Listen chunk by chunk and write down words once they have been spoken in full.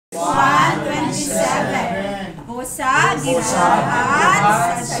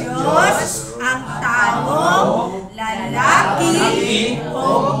Buhat sa Diyos ang tao, lalaki o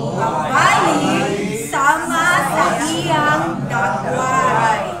babae, sama sa iyang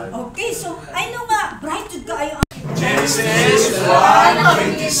dagway. Okay, so ano nga, bright jud kaayo ang Genesis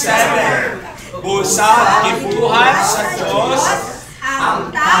 1:27. Busa gibuhat sa Diyos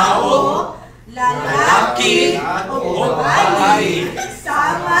ang tao, lalaki o babae,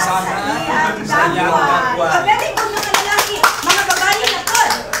 sama sa iyang dagway. Very good mga lalaki, mga babae na to.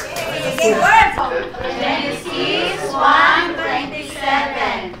 Okay, word. Genesis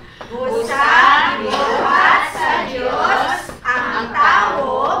 1:27. Busa gibuhat sa Diyos Ang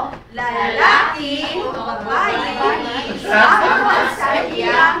tao, lalaki o babae, sama sa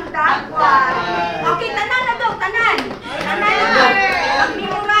iyang dagway. Okay, tanan na daw, tanan. Tanan na daw.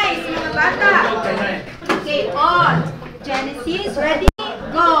 Mag-memorize, mga bata. Okay, on. Genesis, ready,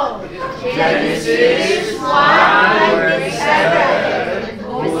 go. Genesis 1:27.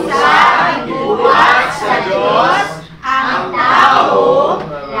 Busa gibuhat sa Diyos ang tao,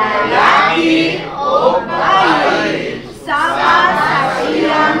 lalaki o babae, Sama sa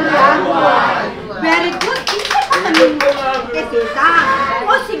iyang dagway. Very good. Isa pa kami kesita.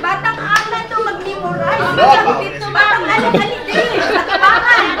 O si Batang Alan to mag-memorize. Bilang dito Batang Alan din. Sa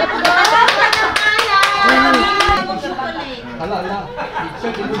tabangan. Alam ka ng Alan.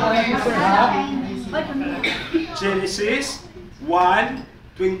 Genesis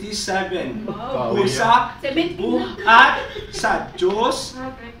 1:27. Busa buhat sa Diyos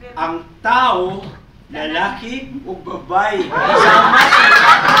ang tao, lalaki o babae, sama sa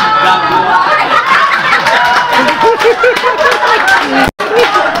dagway.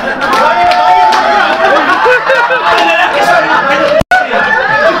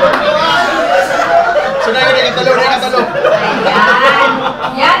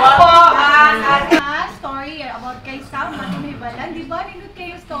 Yan po ang story about kay Sam. Balan, di ba? Nindot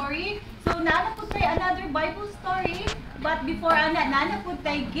kayo story. So, nanapod tayo another Bible story. But before nanapod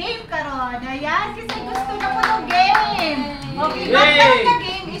tayo game karon. Ayan, kasi gusto na po ng game. Okay, magkaroon na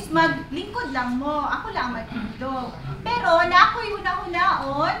game is maglingkod lang mo. Ako lang magtindog. Pero, na ako'y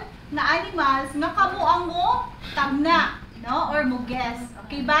una-unaon na animals nga kamuang mo tagna. No? Or mo guess.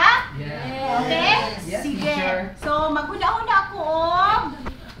 Okay ba? Yes. Okay? Yes, sige. Teacher. So, maguna-una ako og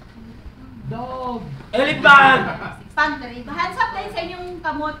Dog. Elephant. pantry. Hands up tayo sa inyong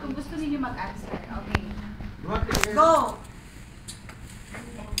kamot kung gusto niyo mag-answer. Okay. Go.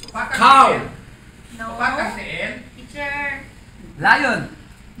 Cow. No. Teacher. Lion.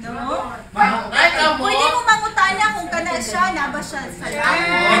 No. Pwede mo mangutana kung kana siya, na ba siya sa Yes.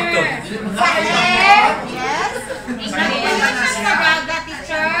 Sa dagat,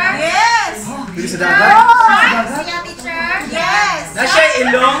 teacher. Yes. Pwede sa dagat? Siya, teacher. Yes. Na siya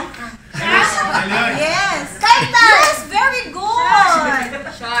ilong. Yes. Yes, very good.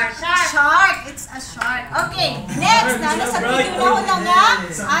 Shark. It's a shark. Okay, next. Nasa video na nga.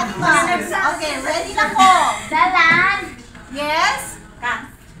 Animal. Okay, ready na po. The land. Yes.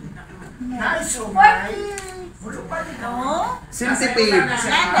 No. Centipede.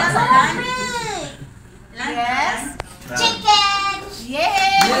 Yes. Chicken.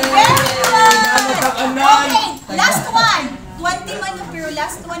 Yay! Very good! Okay, last one. 20 man yung pero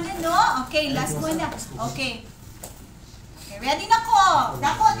last one na, no? Okay, last one na. Okay. Okay, ready na ko.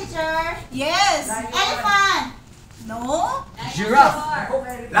 Dako, teacher. Yes. Elephant. No? Giraffe.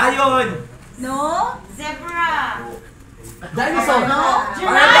 Lion. No? Zebra. Dinosaur. No?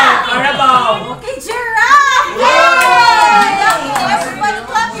 Carabao. Okay, giraffe. Yay! Okay, everybody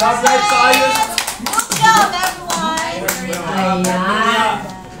clap yourselves. Good job, everyone. Ayan.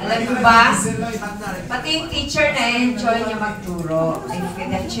 Alam mo ba? Pati yung teacher na-enjoy niya magturo. If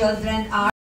the children are